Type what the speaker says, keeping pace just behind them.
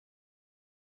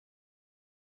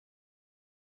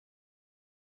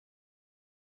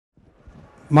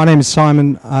My name is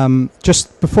Simon.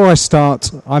 Just before I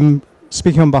start, I'm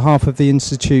speaking on behalf of the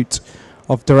Institute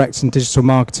of Direct and Digital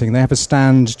Marketing. They have a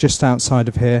stand just outside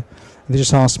of here. They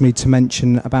just asked me to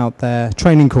mention about their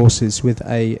training courses with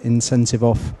a incentive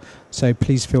off. So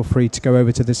please feel free to go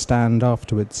over to the stand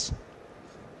afterwards.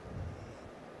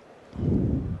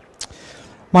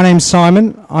 My name's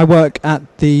Simon. I work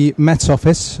at the Met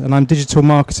Office and I'm Digital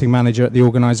Marketing Manager at the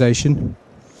organisation.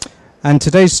 And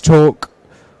today's talk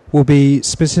will be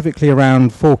specifically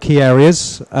around 4 key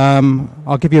areas.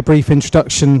 I'll give you a brief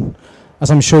introduction,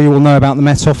 as I'm sure you all know, about the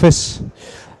Met Office,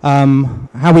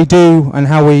 how we do and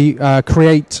how we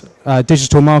create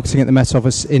digital marketing at the Met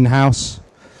Office in-house,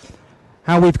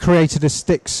 how we've created a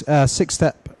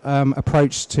six-step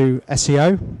approach to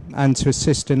SEO and to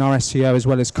assist in our SEO as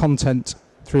well as content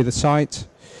through the site.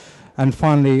 And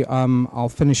finally, I'll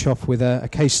finish off with a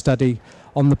case study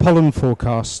on the pollen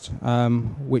forecast,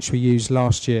 which we used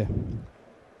last year.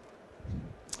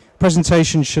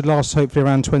 Presentation should last hopefully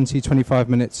around 20-25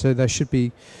 minutes, so there should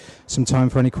be some time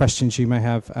for any questions you may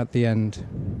have at the end.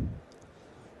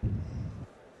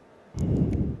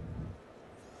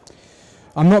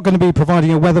 I'm not going to be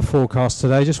providing a weather forecast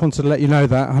today. Just wanted to let you know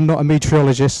that. I'm not a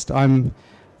meteorologist. I'm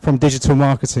from digital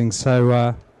marketing,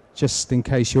 so just in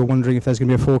case you're wondering if there's going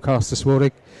to be a forecast this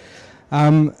morning.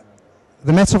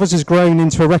 The Met Office has grown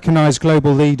into a recognised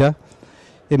global leader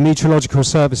in meteorological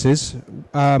services,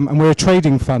 and we're a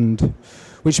trading fund,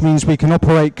 which means we can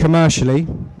operate commercially,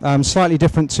 slightly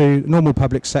different to normal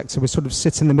public sector. We sort of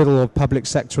sit in the middle of public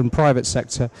sector and private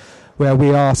sector, where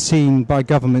we are seen by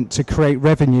government to create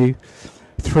revenue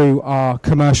through our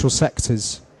commercial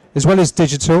sectors. As well as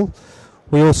digital,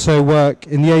 we also work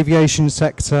in the aviation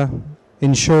sector,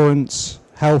 insurance,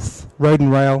 health, road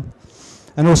and rail,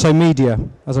 and also media,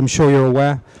 as I'm sure you're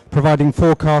aware, providing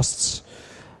forecasts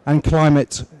and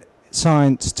climate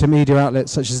science to media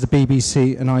outlets such as the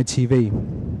BBC and ITV.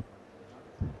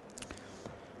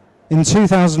 In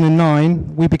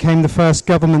 2009, we became the first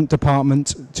government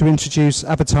department to introduce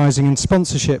advertising and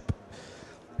sponsorship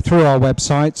through our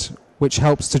website, which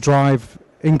helps to drive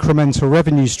incremental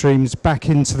revenue streams back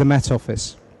into the Met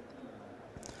Office.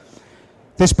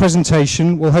 This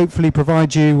presentation will hopefully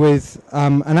provide you with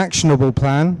an actionable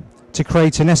plan to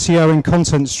create an SEO and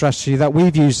content strategy that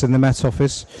we've used in the Met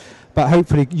Office, but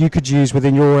hopefully you could use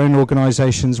within your own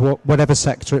organisations, whatever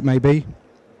sector it may be.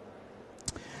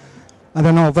 And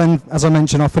then, as I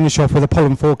mentioned, I'll finish off with a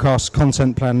pollen forecast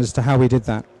content plan as to how we did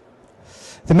that.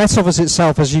 The Met Office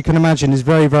itself, as you can imagine, is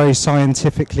very, very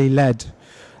scientifically led.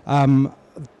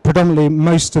 Predominantly,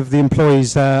 most of the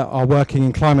employees there are working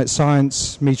in climate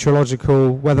science,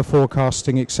 meteorological, weather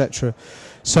forecasting, etc.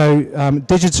 So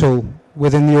digital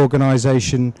within the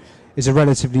organisation is a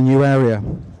relatively new area.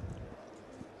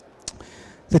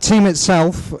 The team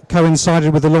itself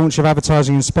coincided with the launch of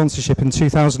advertising and sponsorship in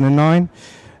 2009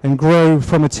 and grew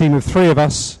from a team of 3 of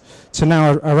us to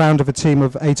now around of a team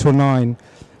of 8 or 9.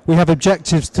 We have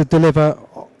objectives to deliver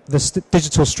the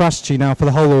digital strategy now for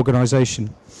the whole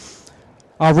organisation.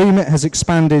 Our remit has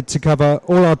expanded to cover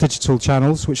all our digital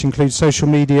channels, which include social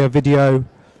media, video,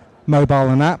 mobile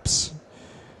and apps.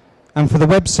 And for the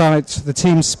website, the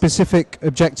team's specific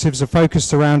objectives are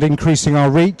focused around increasing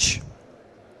our reach,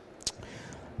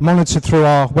 monitored through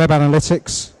our web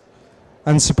analytics,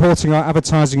 and supporting our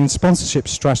advertising and sponsorship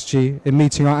strategy in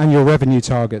meeting our annual revenue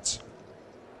targets.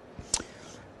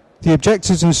 The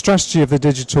objectives and strategy of the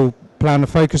digital plan are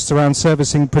focused around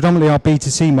servicing predominantly our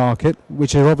B2C market,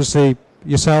 which are obviously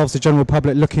yourselves, the general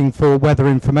public, looking for weather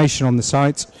information on the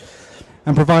site,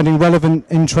 and providing relevant,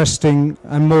 interesting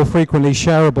and more frequently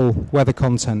shareable weather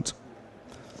content.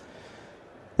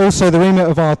 Also, the remit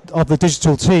of the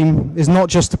digital team is not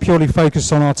just to purely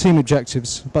focus on our team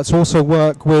objectives, but to also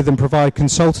work with and provide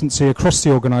consultancy across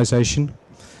the organisation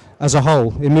as a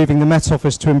whole in moving the Met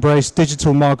Office to embrace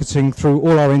digital marketing through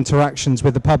all our interactions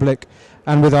with the public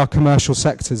and with our commercial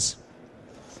sectors.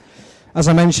 As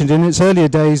I mentioned, in its earlier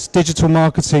days, digital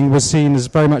marketing was seen as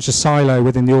very much a silo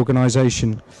within the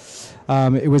organisation.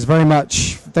 It was very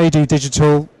much, they do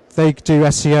digital, they do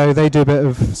SEO, they do a bit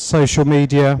of social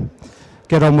media,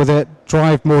 get on with it,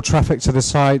 drive more traffic to the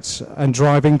site and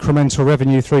drive incremental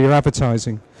revenue through your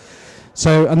advertising.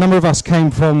 So a number of us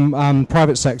came from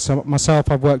private sector.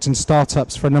 Myself, I've worked in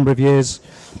startups for a number of years,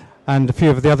 and a few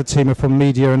of the other team are from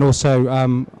media and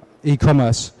also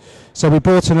e-commerce. So we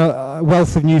brought in a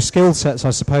wealth of new skill sets, I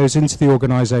suppose, into the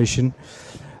organisation.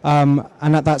 And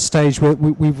at that stage, we're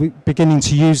beginning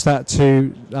to use that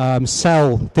to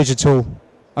sell digital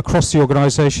across the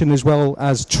organisation, as well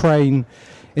as train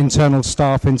internal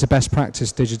staff into best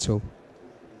practice digital.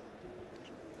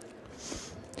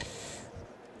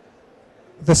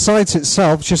 The site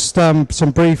itself, just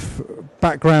some brief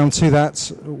background to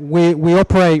that. We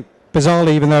operate,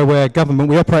 bizarrely, even though we're government,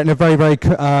 we operate in a very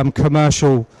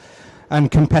commercial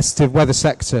and competitive weather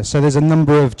sector. So there's a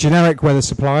number of generic weather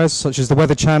suppliers, such as the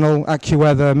Weather Channel,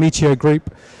 AccuWeather, Meteo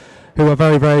Group, who are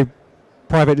very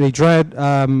privately led,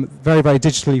 very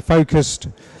digitally focused.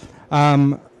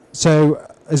 So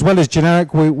as well as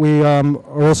generic, we are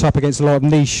also up against a lot of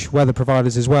niche weather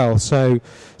providers as well. So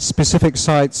specific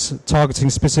sites targeting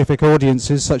specific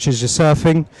audiences, such as your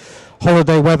surfing,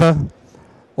 holiday weather,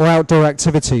 or outdoor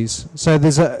activities. So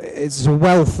it's a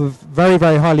wealth of very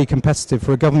highly competitive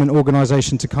for a government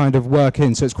organisation to kind of work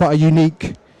in. So it's quite a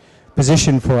unique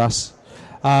position for us,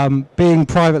 being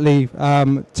privately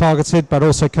targeted, but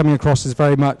also coming across as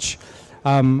very much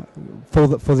for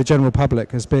the general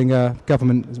public as being a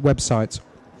government website.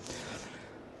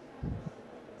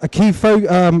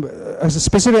 As a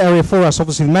specific area for us,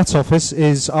 obviously the Met Office,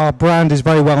 is our brand is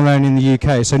very well known in the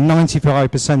UK. So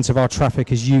 95% of our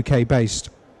traffic is UK based.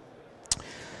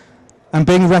 And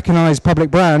being a recognised public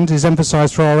brand is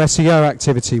emphasised for our SEO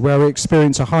activity, where we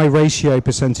experience a high ratio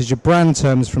percentage of brand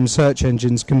terms from search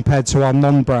engines compared to our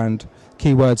non-brand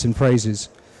keywords and phrases.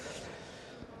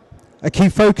 A key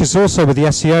focus also with the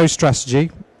SEO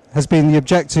strategy has been the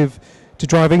objective to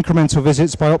drive incremental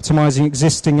visits by optimising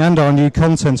existing and our new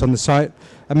content on the site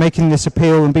and making this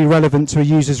appeal and be relevant to a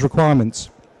user's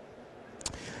requirements.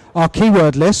 Our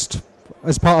keyword list,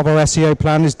 as part of our SEO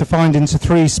plan, is defined into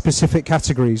 3 specific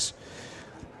categories.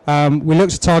 We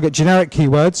look to target generic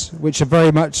keywords, which are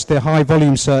very much the high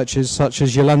volume searches, such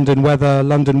as your London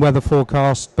weather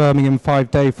forecast, Birmingham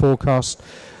 5-day forecast,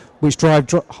 which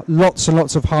drive lots and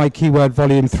lots of high keyword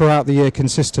volume throughout the year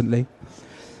consistently.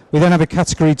 We then have a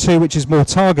category 2, which is more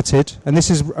targeted, and this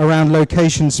is around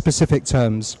location specific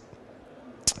terms.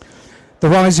 The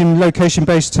rise in location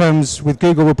based terms, with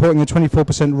Google reporting a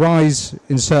 24% rise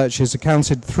in searches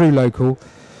accounted through local,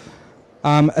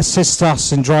 assists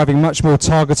us in driving much more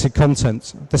targeted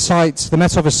content. The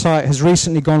Met Office site has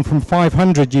recently gone from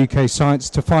 500 UK sites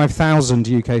to 5,000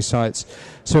 UK sites,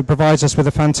 so it provides us with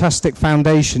a fantastic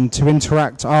foundation to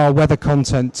interact our weather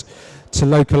content to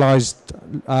localised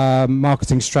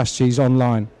marketing strategies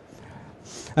online.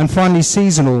 And finally,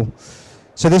 seasonal.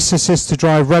 So this assists to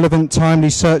drive relevant, timely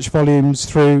search volumes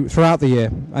throughout the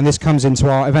year, and this comes into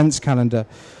our events calendar.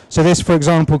 So this, for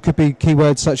example, could be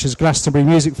keywords such as Glastonbury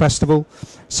Music Festival,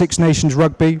 Six Nations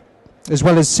Rugby, as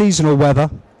well as seasonal weather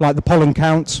like the pollen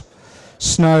count,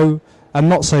 snow, and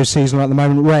not so seasonal at the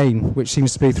moment, rain, which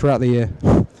seems to be throughout the year.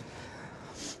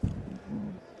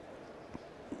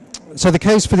 So the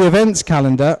case for the events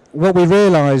calendar, what we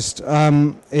realised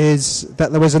is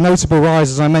that there was a notable rise,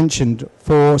 as I mentioned,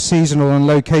 for seasonal and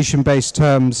location-based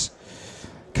terms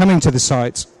coming to the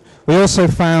site. We also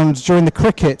found during the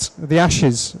cricket, the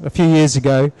Ashes, a few years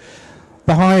ago,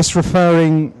 the highest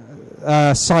referring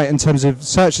site in terms of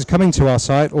searches coming to our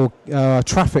site, or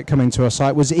traffic coming to our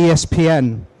site, was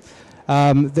ESPN,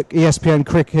 the ESPN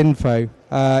Cricket Info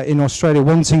in Australia,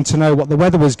 wanting to know what the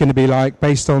weather was going to be like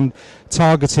based on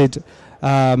targeted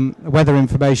weather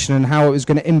information and how it was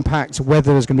going to impact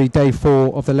whether it was going to be day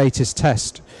 4 of the latest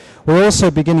test. We're also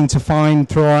beginning to find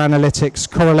through our analytics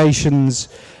correlations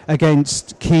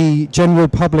against key general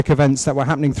public events that were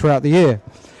happening throughout the year.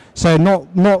 So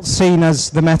not seen as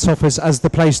the Met Office as the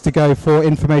place to go for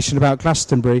information about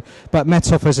Glastonbury, but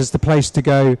Met Office as the place to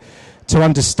go to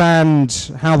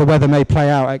understand how the weather may play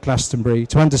out at Glastonbury,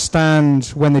 to understand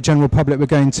when the general public were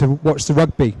going to watch the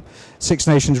rugby, Six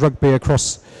Nations rugby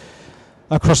across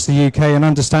the UK, and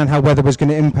understand how weather was going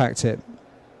to impact it.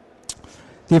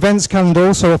 The events calendar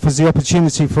also offers the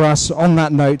opportunity for us, on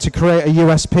that note, to create a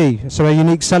USP, so a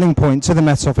unique selling point to the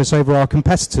Met Office over our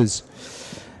competitors,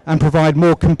 and provide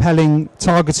more compelling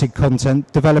targeted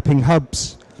content, developing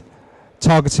hubs,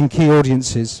 targeting key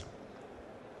audiences.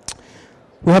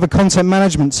 We have a content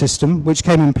management system which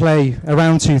came in play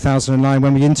around 2009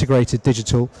 when we integrated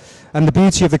digital, and the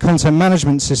beauty of the content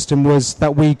management system was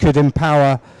that we could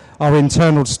empower our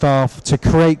internal staff to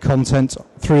create content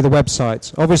through the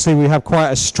website. Obviously we have quite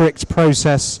a strict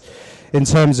process in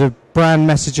terms of brand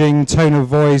messaging, tone of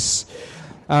voice,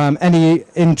 any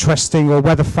interesting or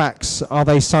weather facts, are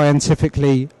they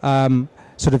scientifically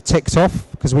sort of ticked off,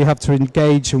 because we have to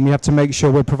engage and we have to make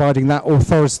sure we're providing that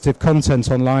authoritative content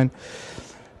online.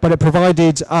 But it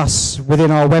provided us, within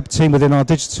our web team, within our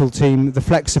digital team, the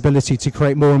flexibility to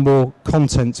create more and more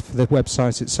content for the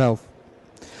website itself.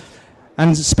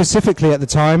 And specifically at the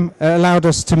time, it allowed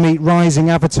us to meet rising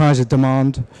advertiser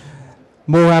demand.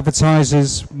 More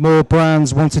advertisers, more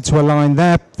brands wanted to align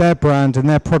their brand and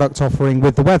their product offering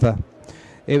with the weather.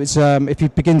 It was, if you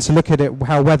begin to look at it,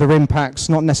 how weather impacts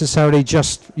not necessarily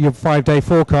just your 5-day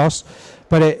forecast,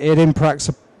 but it impacts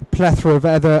a plethora of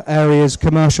other areas,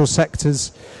 commercial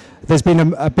sectors. There's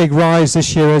been a big rise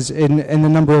this year in the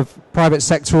number of private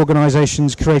sector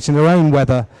organisations creating their own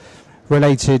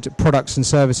weather-related products and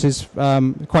services.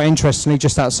 Quite interestingly,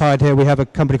 just outside here, we have a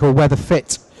company called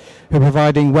WeatherFit, who are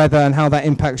providing weather and how that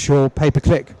impacts your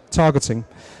pay-per-click targeting.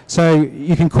 So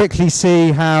you can quickly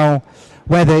see how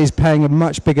weather is playing a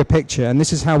much bigger picture, and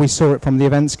this is how we saw it from the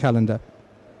events calendar.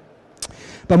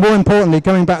 But more importantly,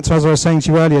 going back to, as I was saying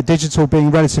to you earlier, digital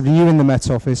being relatively new in the Met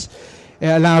Office, it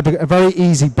allowed a very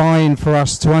easy buy-in for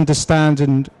us to understand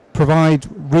and provide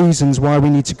reasons why we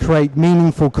need to create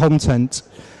meaningful content,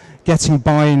 getting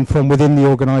buy-in from within the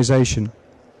organisation.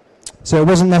 So it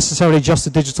wasn't necessarily just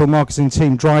the digital marketing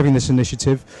team driving this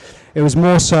initiative. It was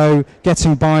more so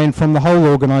getting buy-in from the whole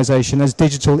organisation, as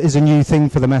digital is a new thing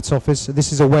for the Met Office.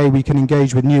 This is a way we can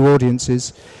engage with new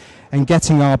audiences, and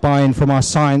getting our buy-in from our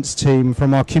science team,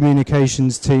 from our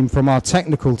communications team, from our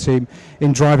technical team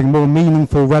in driving more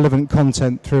meaningful, relevant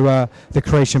content through the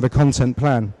creation of a content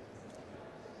plan.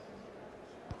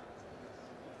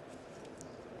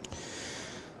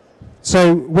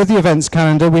 So with the events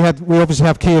calendar, we obviously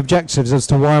have key objectives as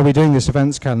to why we're doing this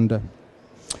events calendar.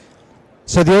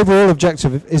 So the overall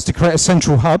objective is to create a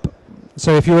central hub.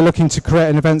 So if you were looking to create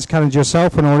an events calendar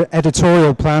yourself, an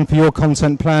editorial plan for your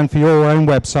content plan for your own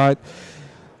website,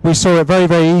 we saw it very,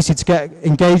 very easy to get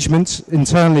engagement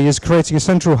internally as creating a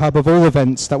central hub of all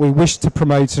events that we wish to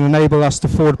promote and enable us to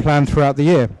forward plan throughout the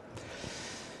year.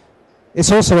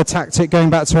 It's also a tactic, going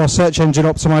back to our search engine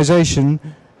optimization,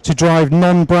 to drive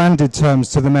non-branded terms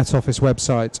to the Met Office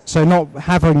website. So not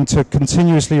having to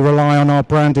continuously rely on our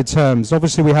branded terms.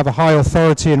 Obviously we have a high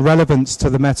authority and relevance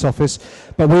to the Met Office,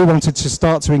 but we wanted to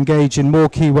start to engage in more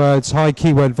keywords, high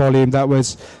keyword volume that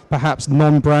was perhaps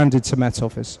non-branded to Met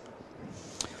Office.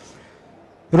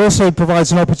 It also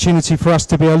provides an opportunity for us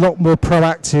to be a lot more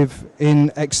proactive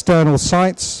in external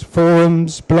sites,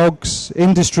 forums, blogs,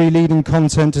 industry-leading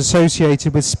content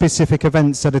associated with specific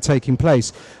events that are taking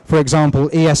place. For example,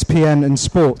 ESPN and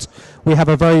sport. We have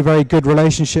a very, very good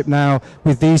relationship now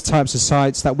with these types of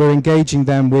sites that we're engaging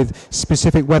them with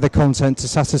specific weather content to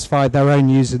satisfy their own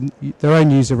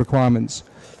user requirements.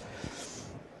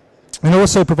 It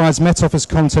also provides Met Office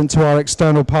content to our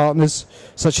external partners,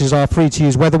 such as our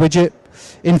free-to-use weather widget,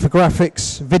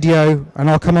 infographics, video, and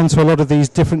I'll come on to a lot of these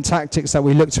different tactics that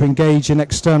we look to engage in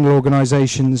external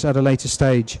organisations at a later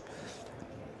stage.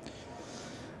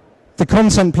 The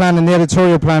content plan and the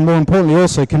editorial plan, more importantly,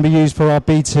 also can be used for our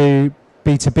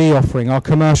B2B offering, our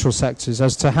commercial sectors,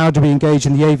 as to how do we engage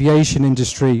in the aviation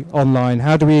industry online,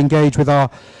 how do we engage with our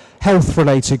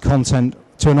health-related content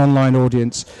to an online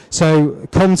audience. So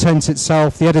content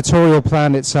itself, the editorial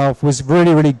plan itself, was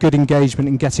really, really good engagement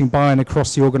in getting buy-in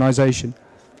across the organisation.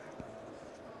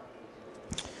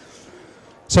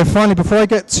 So finally, before I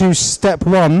get to step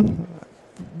one,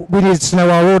 we need to know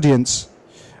our audience.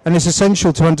 And it's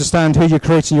essential to understand who you're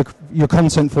creating your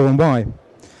content for and why.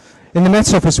 In the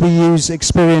Met Office, we use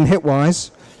Experian Hitwise,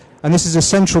 and this is a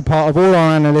central part of all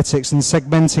our analytics in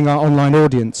segmenting our online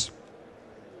audience.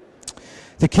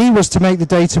 The key was to make the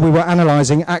data we were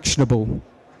analysing actionable.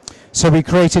 So we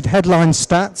created headline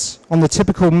stats on the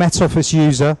typical Met Office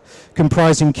user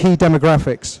comprising key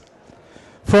demographics.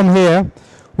 From here,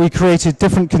 we created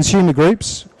different consumer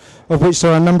groups, of which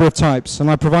there are a number of types. And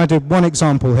I provided one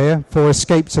example here for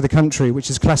Escape to the Country,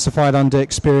 which is classified under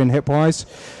Experian Hitwise.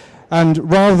 And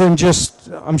rather than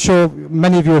just, I'm sure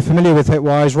many of you are familiar with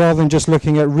Hitwise, rather than just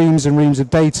looking at reams and reams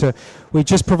of data, we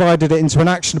just provided it into an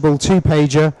actionable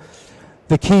two-pager,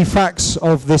 the key facts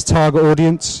of this target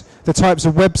audience, the types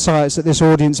of websites that this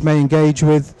audience may engage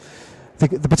with,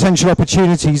 the potential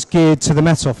opportunities geared to the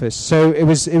Met Office. So it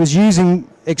was using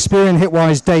Experian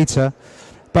Hitwise data,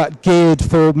 but geared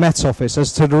for Met Office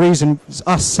as to the reason,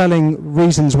 us selling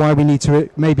reasons why we need to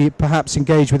maybe perhaps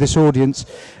engage with this audience,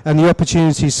 and the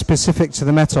opportunities specific to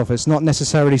the Met Office, not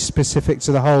necessarily specific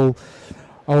to the whole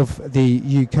of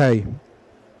the UK.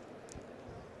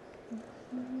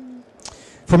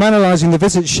 From analysing the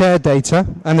visit share data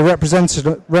and the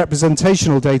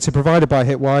representational data provided by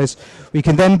Hitwise, we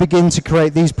can then begin to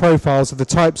create these profiles of the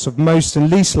types of most and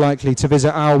least likely to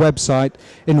visit our website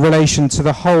in relation to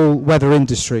the whole weather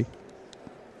industry.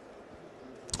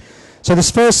 So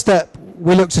this first step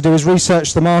we look to do is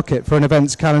research the market for an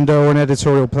events calendar or an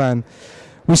editorial plan.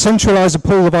 We centralise a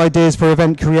pool of ideas for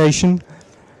event creation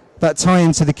that tie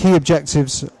into the key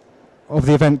objectives of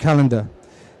the event calendar.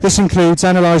 This includes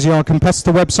analysing our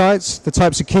competitor websites, the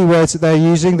types of keywords that they're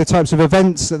using, the types of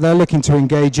events that they're looking to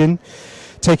engage in,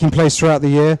 taking place throughout the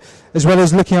year, as well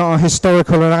as looking at our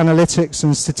historical analytics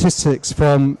and statistics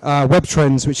from Web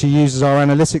Trends, which are used as our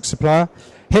analytics supplier,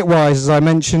 Hitwise, as I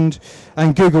mentioned,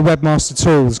 and Google Webmaster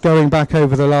Tools going back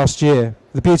over the last year.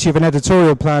 The beauty of an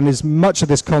editorial plan is much of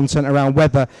this content around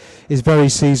weather is very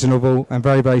seasonable and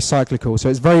very, very cyclical. So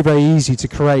it's very, very easy to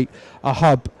create a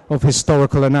hub of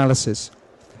historical analysis.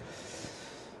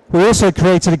 We also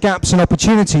created a gaps and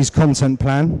opportunities content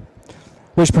plan,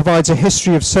 which provides a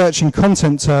history of search and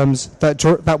content terms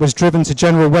that was driven to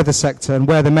general weather sector and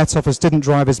where the Met Office didn't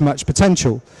drive as much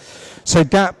potential. So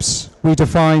gaps we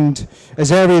defined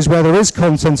as areas where there is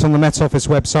content on the Met Office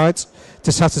website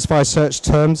to satisfy search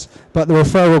terms, but the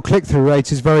referral click-through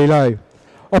rate is very low.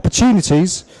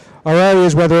 Opportunities are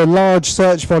areas where there are large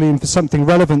search volume for something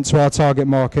relevant to our target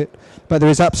market, but there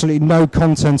is absolutely no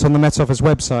content on the Met Office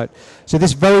website. So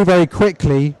this very, very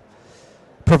quickly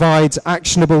provides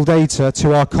actionable data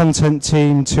to our content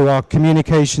team, to our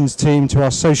communications team, to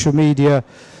our social media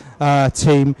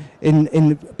team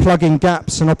in plugging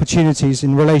gaps and opportunities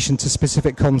in relation to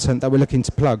specific content that we're looking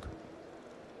to plug.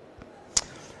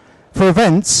 For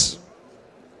events,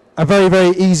 a very, very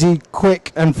easy,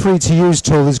 quick and free to use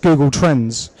tool is Google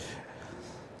Trends.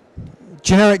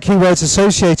 Generic keywords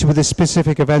associated with this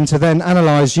specific event are then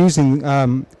analysed using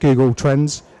Google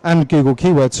Trends and Google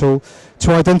Keyword Tool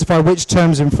to identify which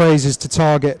terms and phrases to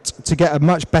target to get a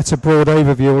much better broad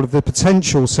overview of the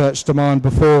potential search demand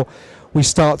before we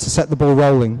start to set the ball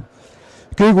rolling.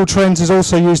 Google Trends is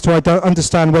also used to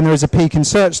understand when there is a peak in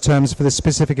search terms for this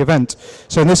specific event.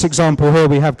 So in this example here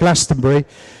we have Glastonbury.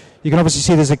 You can obviously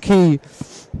see there's a key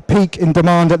peak in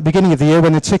demand at the beginning of the year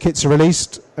when the tickets are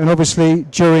released, and obviously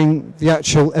during the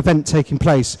actual event taking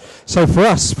place. So for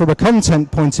us, from a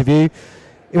content point of view,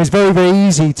 it was very, very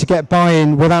easy to get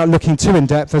buy-in without looking too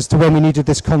in-depth as to when we needed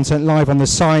this content live on the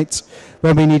site,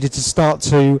 when we needed to start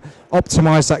to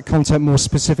optimize that content more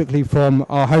specifically from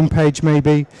our homepage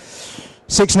maybe.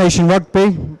 Six Nation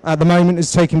Rugby at the moment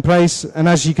is taking place, and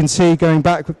as you can see, going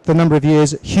back the number of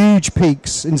years, huge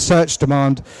peaks in search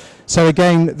demand. So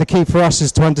again, the key for us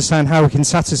is to understand how we can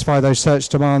satisfy those search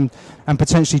demand and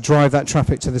potentially drive that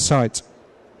traffic to the site.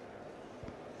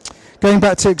 Going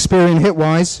back to Experian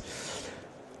Hitwise,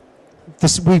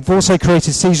 we've also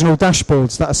created seasonal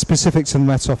dashboards that are specific to the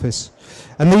Met Office.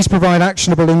 And these provide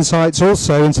actionable insights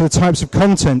also into the types of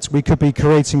content we could be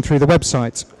creating through the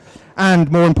website.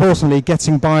 And more importantly,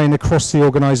 getting buy-in across the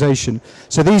organisation.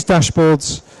 So these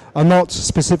dashboards are not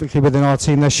specifically within our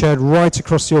team, they're shared right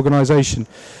across the organisation.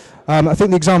 I think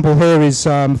the example here is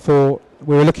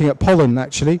we were looking at pollen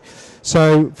actually.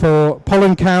 So for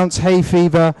pollen counts, hay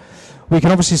fever, we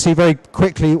can obviously see very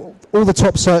quickly all the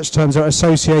top search terms are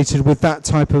associated with that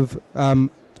type of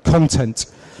content.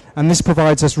 And this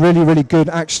provides us really, really good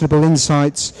actionable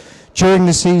insights during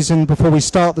the season, before we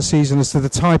start the season, as to the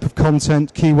type of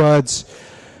content, keywords,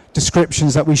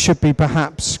 descriptions that we should be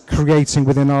perhaps creating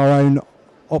within our own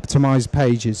optimized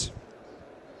pages.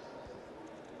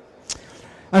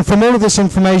 And from all of this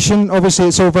information, obviously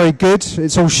it's all very good,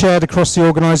 it's all shared across the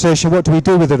organisation. What do we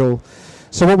do with it all?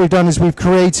 So what we've done is we've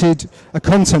created a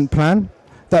content plan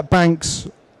that banks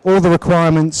all the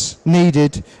requirements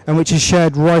needed and which is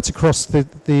shared right across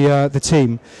the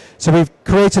team. So we've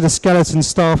created a skeleton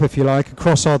staff, if you like,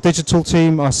 across our digital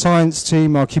team, our science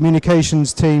team, our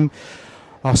communications team,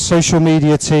 our social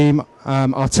media team,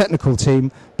 our technical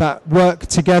team, that work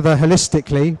together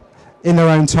holistically in their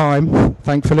own time,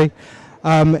 thankfully,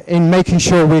 in making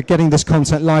sure we're getting this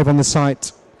content live on the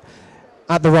site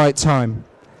at the right time.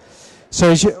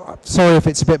 So sorry if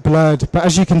it's a bit blurred, but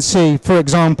as you can see, for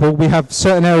example, we have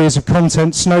certain areas of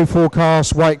content: snow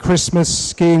forecast, white Christmas,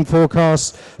 skiing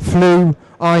forecast, flu,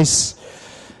 ice.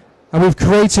 And we've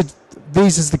created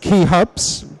these as the key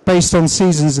hubs based on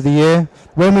seasons of the year,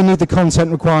 when we need the content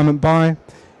requirement by.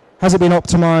 Has it been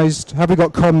optimized? Have we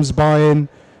got comms buy-in?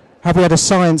 Have we had a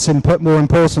science input, more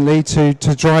importantly, to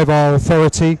drive our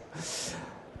authority?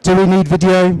 Do we need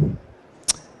video?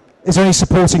 Is there any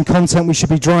supporting content we should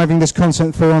be driving this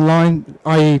content for online?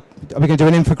 I.e., are we going to do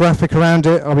an infographic around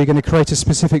it? Are we going to create a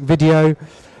specific video?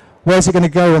 Where's it going to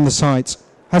go on the site?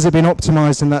 Has it been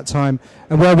optimized in that time?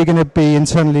 And where are we going to be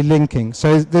internally linking?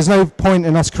 So there's no point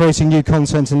in us creating new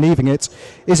content and leaving it.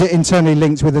 Is it internally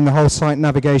linked within the whole site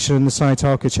navigation and the site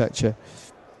architecture?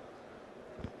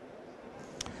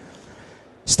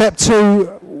 Step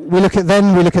two, we look at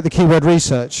the keyword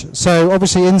research. So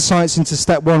obviously insights into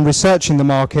step one, researching the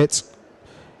market,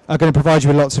 are going to provide you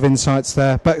with lots of insights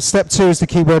there. But step two is the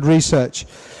keyword research.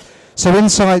 So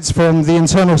insights from the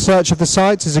internal search of the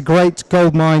site is a great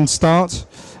goldmine start.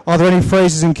 Are there any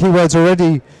phrases and keywords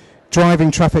already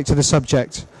driving traffic to the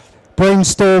subject?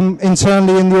 brainstorm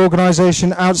internally in the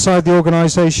organisation, outside the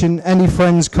organisation, any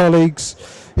friends, colleagues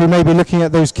who may be looking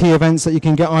at those key events that you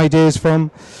can get ideas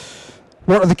from.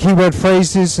 What are the keyword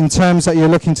phrases and terms that you're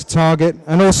looking to target,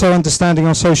 and also understanding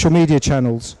our social media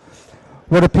channels.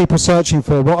 What are people searching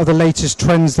for? What are the latest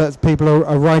trends that people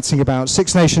are writing about?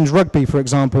 Six Nations Rugby, for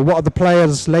example. What are the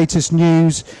players' latest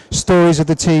news, stories of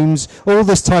the teams? All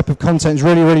this type of content is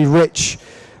really, really rich,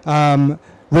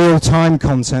 real-time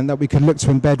content that we can look to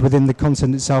embed within the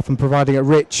content itself and providing it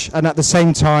rich, and at the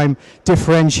same time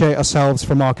differentiate ourselves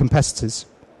from our competitors.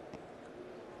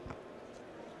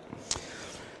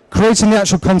 Creating the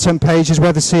actual content page is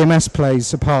where the CMS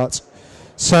plays a part.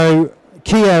 So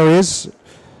key areas,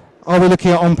 are we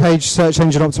looking at on-page search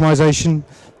engine optimization,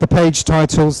 the page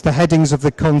titles, the headings of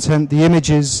the content, the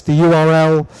images, the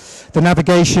URL, the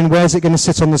navigation, where's it going to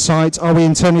sit on the site, are we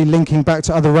internally linking back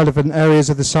to other relevant areas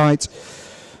of the site,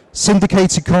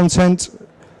 syndicated content,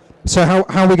 so how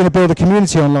are we going to build a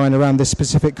community online around this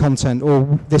specific content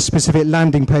or this specific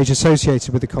landing page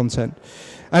associated with the content?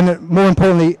 And more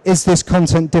importantly, is this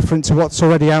content different to what's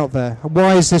already out there?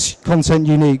 Why is this content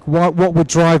unique? What would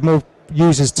drive more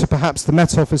users to perhaps the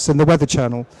Met Office than the Weather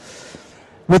Channel?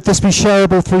 Would this be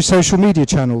shareable through social media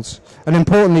channels? And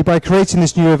importantly, by creating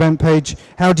this new event page,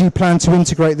 how do you plan to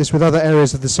integrate this with other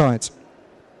areas of the site?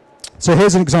 So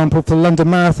here's an example for the London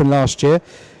Marathon last year.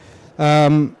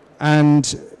 And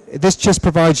this just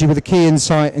provides you with a key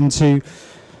insight into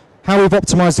how we've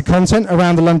optimized the content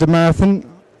around the London Marathon,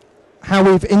 how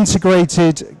we've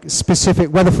integrated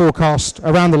specific weather forecast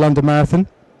around the London Marathon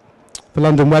for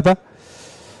London weather,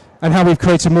 and how we've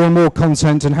created more and more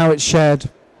content and how it's shared.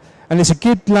 And it's a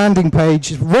good landing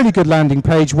page, it's a really good landing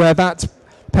page, where that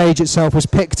page itself was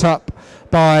picked up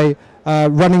by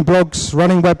running blogs,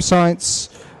 running websites,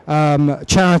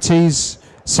 charities,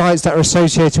 sites that are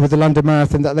associated with the London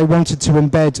Marathon, that they wanted to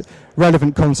embed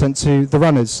relevant content to the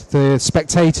runners, the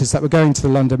spectators that were going to the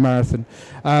London Marathon.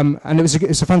 And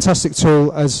it's a fantastic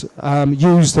tool, as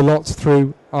used a lot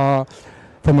through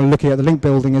from looking at the link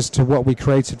building as to what we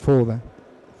created for there.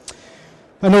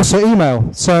 And also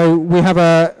email. So we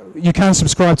have you can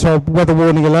subscribe to our weather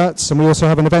warning alerts, and we also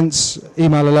have an events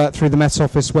email alert through the Met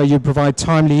Office where you provide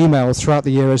timely emails throughout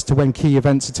the year as to when key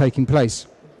events are taking place.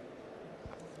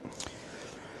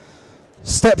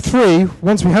 Step 3,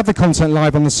 once we have the content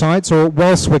live on the site, or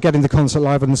whilst we're getting the content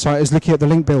live on the site, is looking at the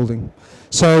link building.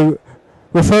 So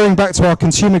referring back to our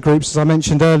consumer groups, as I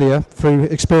mentioned earlier, through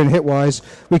Experian Hitwise,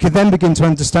 we can then begin to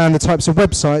understand the types of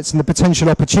websites and the potential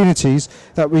opportunities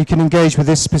that we can engage with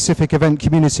this specific event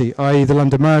community, i.e. the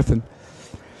London Marathon.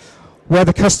 Where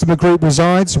the customer group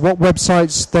resides, what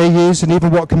websites they use, and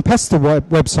even what competitor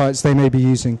websites they may be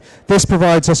using. This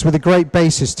provides us with a great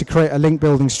basis to create a link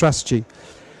building strategy.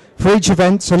 For each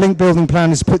event, a link building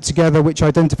plan is put together which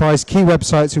identifies key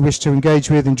websites we wish to engage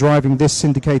with in driving this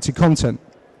syndicated content.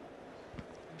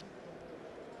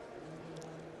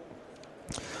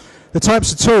 The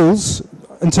types of tools,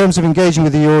 in terms of engaging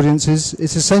with the audiences,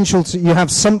 it's essential that you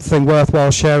have something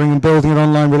worthwhile sharing and building an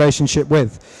online relationship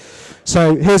with.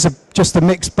 So here's just a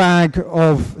mixed bag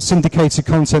of syndicated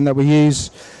content that we use.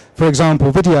 For example,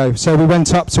 video. So we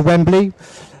went up to Wembley,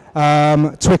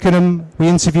 Twickenham, we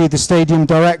interviewed the stadium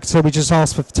director, we just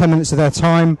asked for 10 minutes of their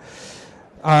time.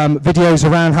 Videos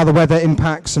around how the weather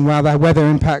impacts and how the weather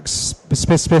impacts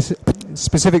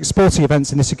specific sporting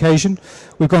events in this occasion.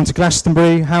 We've gone to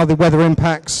Glastonbury, how the weather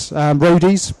impacts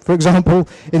roadies, for example,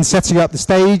 in setting up the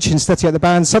stage, in setting up the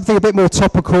band, something a bit more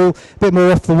topical, a bit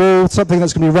more off the wall, something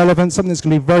that's going to be relevant, something that's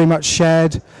going to be very much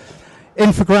shared.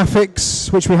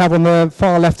 Infographics, which we have on the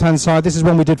far left-hand side. This is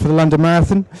one we did for the London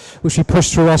Marathon, which we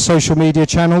pushed through our social media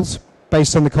channels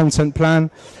based on the content plan.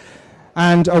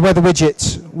 And a weather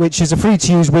widget, which is a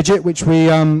free-to-use widget, which we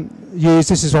use.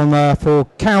 This is on for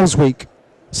Cows Week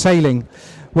sailing,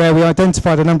 where we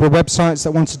identified a number of websites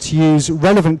that wanted to use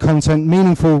relevant content,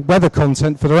 meaningful weather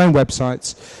content for their own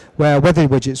websites, where weather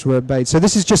widgets were made. So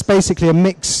this is just basically a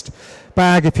mixed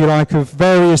bag, if you like, of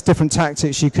various different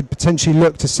tactics you could potentially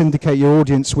look to syndicate your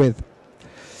audience with.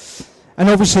 And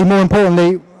obviously, more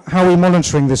importantly, how are we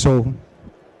monitoring this all?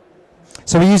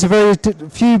 So we use a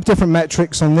few different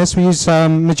metrics on this. We use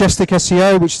Majestic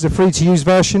SEO, which is a free-to-use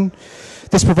version.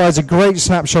 This provides a great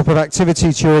snapshot of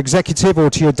activity to your executive or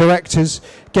to your directors,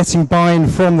 getting buy-in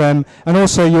from them, and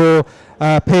also your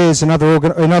peers in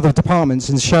other departments,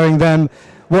 and showing them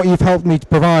what you've helped me to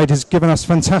provide has given us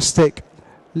fantastic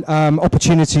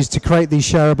opportunities to create these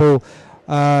shareable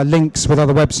links with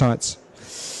other websites.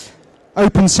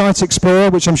 Open Site Explorer,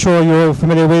 which I'm sure you're all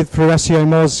familiar with through SEO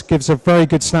Moz, gives a very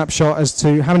good snapshot as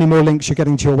to how many more links you're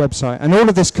getting to your website. And all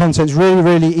of this content is really,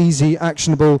 really easy,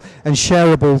 actionable, and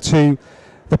shareable to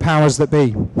the powers that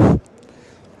be.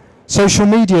 Social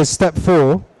media is step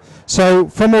 4. So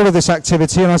from all of this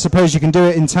activity, and I suppose you can do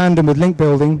it in tandem with link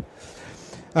building,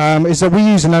 is that we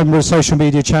use a number of social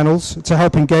media channels to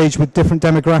help engage with different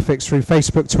demographics through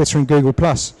Facebook, Twitter, and Google+.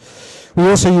 We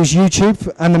also use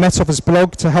YouTube and the Met Office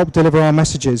blog to help deliver our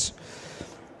messages.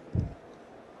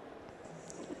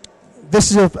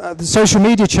 The social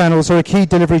media channels are a key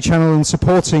delivery channel in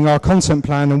supporting our content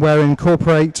plan, and where we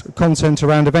incorporate content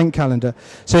around event calendar.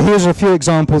 So here's a few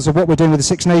examples of what we're doing with the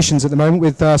Six Nations at the moment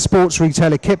with sports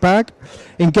retailer Kitbag.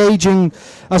 Engaging,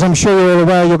 as I'm sure you're all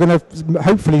aware, you're going to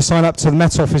hopefully sign up to the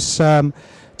Met Office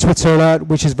Twitter alert,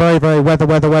 which is very, very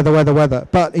weather.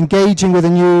 But engaging with a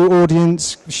new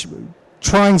audience,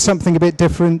 trying something a bit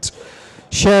different,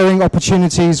 sharing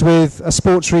opportunities with a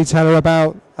sports retailer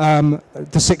about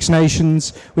the Six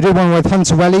Nations. We did one with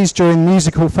Hunter Wellies during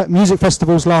music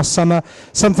festivals last summer.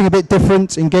 Something a bit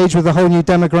different, engage with a whole new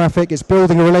demographic. It's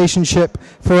building a relationship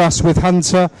for us with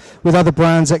Hunter, with other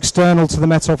brands external to the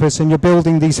Met Office, and you're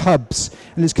building these hubs,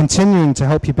 and it's continuing to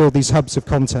help you build these hubs of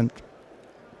content.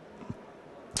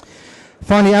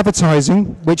 Finally, advertising,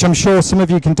 which I'm sure some of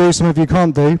you can do, some of you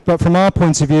can't do, but from our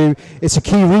point of view, it's a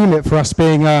key remit for us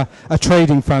being a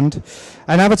trading fund.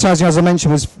 And advertising, as I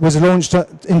mentioned, was launched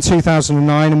in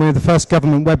 2009, and we're the first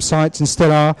government website, and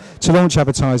still are, to launch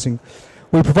advertising.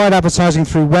 We provide advertising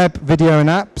through web, video, and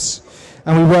apps,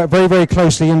 and we work very, very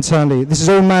closely internally. This is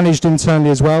all managed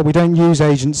internally as well. We don't use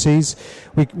agencies.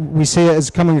 We see it as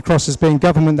coming across as being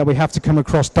government, that we have to come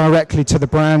across directly to the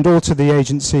brand or to the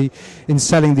agency in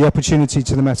selling the opportunity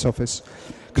to the Met Office.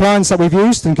 Clients that we've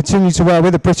used and continue to work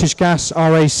with are British Gas,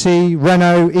 RAC,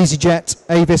 Renault, EasyJet,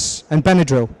 Avis, and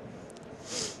Benadryl.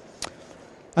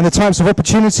 And the types of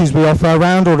opportunities we offer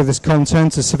around all of this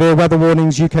content are severe weather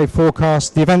warnings, UK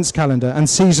forecast, the events calendar, and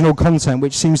seasonal content,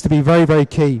 which seems to be very, very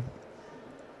key.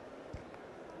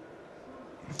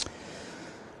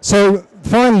 So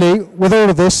finally, with all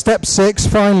of this, step 6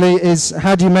 finally is,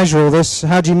 how do you measure all this,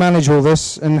 how do you manage all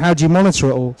this, and how do you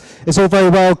monitor it all? It's all very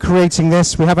well creating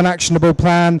this. We have an actionable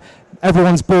plan.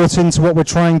 Everyone's bought into what we're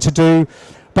trying to do.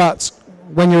 But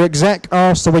when your exec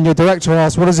asks, or when your director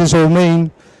asks, what does this all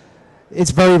mean? It's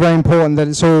very, very important that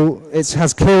it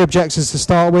has clear objectives to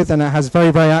start with, and it has very,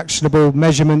 very actionable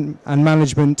measurement and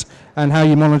management and how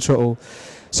you monitor it all.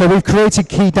 So we've created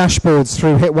key dashboards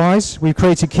through Hitwise. We've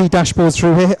created key dashboards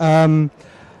through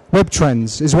Web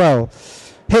Trends as well.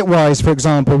 Hitwise, for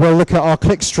example, we'll look at our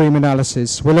clickstream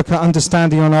analysis. We'll look at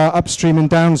understanding on our upstream and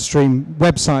downstream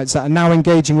websites that are now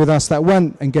engaging with us that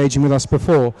weren't engaging with us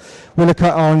before. We'll look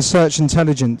at our search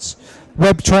intelligence.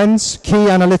 Web Trends, key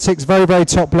analytics, very, very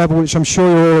top level, which I'm sure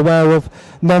you're all aware of.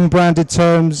 Non-branded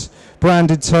terms,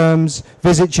 branded terms,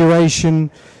 visit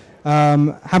duration,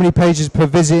 how many pages per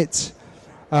visit.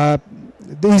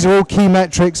 These are all key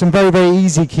metrics, and very, very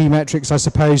easy key metrics, I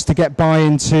suppose, to get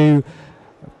buy-in to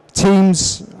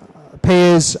teams,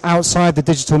 peers outside the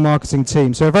digital marketing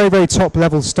team. So very, very top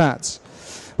level stats.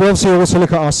 We obviously also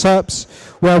look at our SERPs,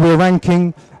 where we're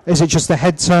ranking. Is it just the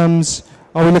head terms?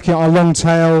 Are we looking at our long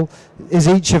tail? Is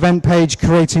each event page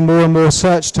creating more and more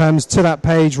search terms to that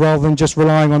page rather than just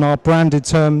relying on our branded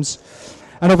terms?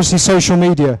 And obviously social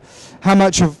media. How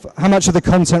much of the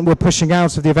content we're pushing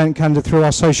out of the event calendar through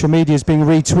our social media is being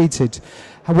retweeted?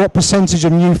 What percentage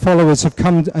of new followers have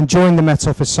come and joined the Met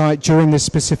Office site during this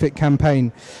specific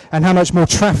campaign? And how much more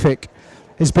traffic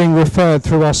is being referred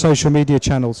through our social media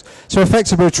channels? So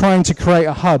effectively, we're trying to create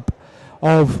a hub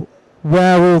of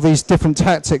where all these different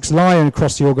tactics lie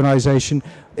across the organisation.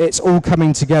 It's all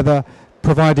coming together,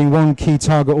 providing one key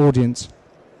target audience,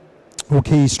 or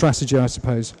key strategy, I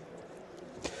suppose.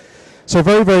 So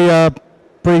very, very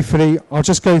briefly, I'll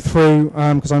just go through,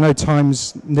 because I know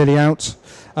time's nearly out,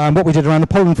 what we did around the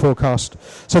pollen forecast.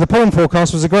 So the pollen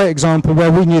forecast was a great example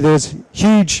where we knew there was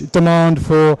huge demand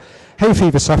for hay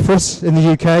fever sufferers in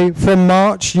the UK from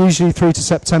March, usually through to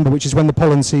September, which is when the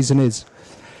pollen season is.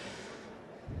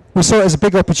 We saw it as a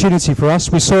big opportunity for us.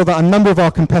 We saw that a number of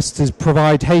our competitors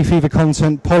provide hay fever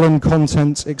content, pollen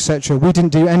content, etc. We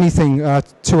didn't do anything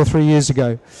 2 or 3 years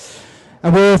ago.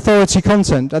 And we're authority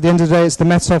content. At the end of the day, it's the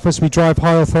Met Office. We drive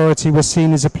high authority. We're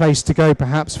seen as a place to go,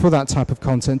 perhaps, for that type of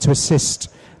content, to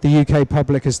assist the UK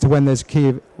public as to when there's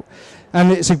key.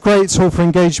 And it's a great tool for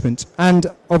engagement. And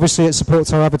obviously, it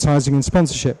supports our advertising and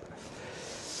sponsorship.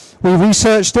 We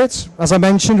researched it. As I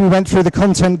mentioned, we went through the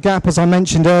content gap, as I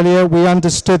mentioned earlier. We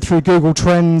understood through Google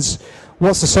Trends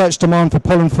what's the search demand for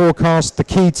pollen forecast, the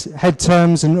key head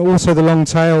terms, and also the long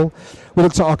tail. We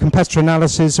looked at our competitor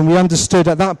analysis, and we understood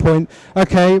at that point,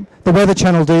 okay, the Weather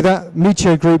Channel do that,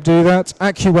 Meteo Group do that,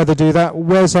 AccuWeather do that.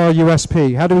 Where's our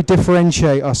USP? How do we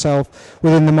differentiate ourselves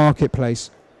within the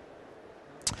marketplace?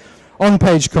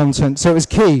 On-page content, so it was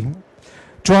key.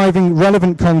 Driving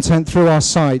relevant content through our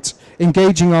site,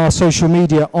 engaging our social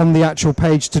media on the actual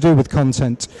page to do with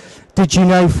content. Did you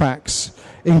know facts?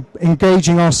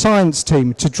 Engaging our science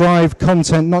team to drive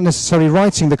content, not necessarily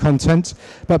writing the content,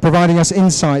 but providing us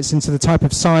insights into the type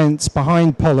of science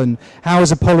behind pollen. How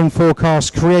is a pollen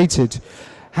forecast created?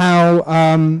 How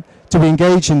do we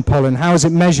engage in pollen? How is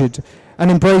it measured? And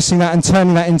embracing that and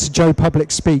turning that into Joe Public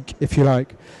speak, if you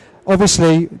like.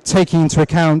 Obviously, taking into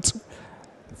account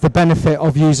the benefit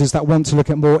of users that want to look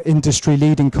at more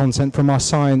industry-leading content from our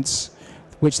science,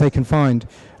 which they can find.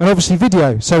 And obviously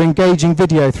video, so engaging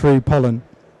video through pollen.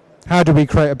 How do we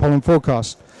create a pollen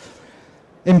forecast?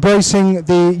 Embracing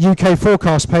the UK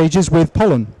forecast pages with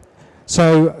pollen.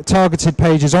 So targeted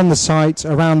pages on the site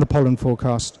around the pollen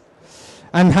forecast.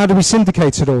 And how do we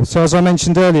syndicate it all? So as I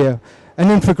mentioned earlier, an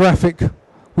infographic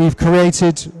we've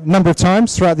created a number of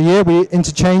times throughout the year. We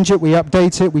interchange it, we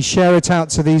update it, we share it out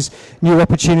to these new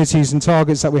opportunities and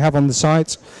targets that we have on the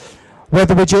site.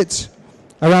 Weather widget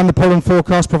around the pollen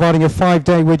forecast, providing a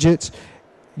 5-day widget.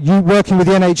 You working with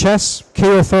the NHS,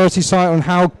 key authority site on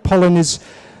how pollen is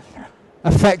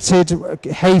affected,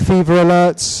 hay fever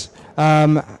alerts,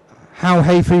 how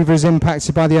hay fever is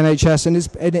impacted by the NHS,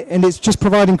 and it's just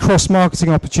providing cross-marketing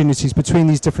opportunities between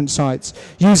these different sites,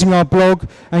 using our blog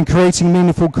and creating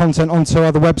meaningful content onto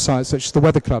other websites, such as the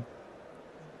Weather Club.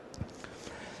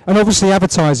 And obviously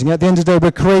advertising. At the end of the day,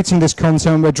 we're creating this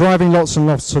content, we're driving lots and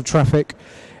lots of traffic,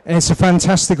 and it's a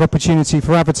fantastic opportunity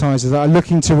for advertisers that are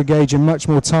looking to engage in much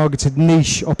more targeted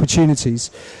niche opportunities.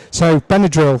 So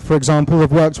Benadryl, for example,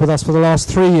 have worked with us for the last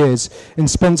 3 years in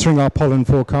sponsoring our pollen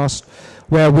forecast,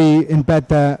 where we embed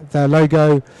their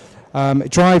logo.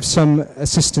 It drives some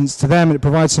assistance to them, and it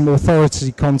provides some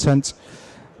authority content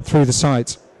through the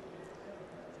site.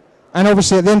 And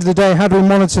obviously at the end of the day, how do we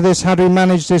monitor this? How do we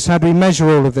manage this? How do we measure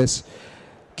all of this?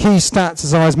 Key stats,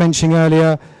 as I was mentioning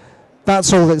earlier,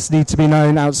 that's all that needs to be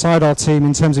known outside our team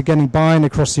in terms of getting buy-in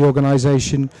across the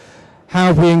organisation. How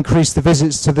have we increased the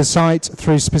visits to the site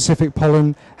through specific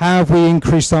pollen? How have we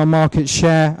increased our market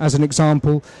share, as an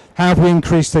example? How have we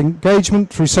increased engagement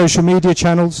through social media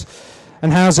channels?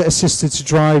 And how has it assisted to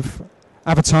drive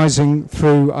advertising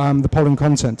through the pollen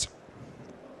content?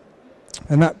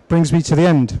 And that brings me to the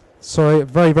end. Sorry,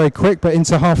 very, very quick, but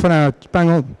into half an hour. Bang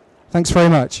on. Thanks very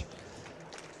much.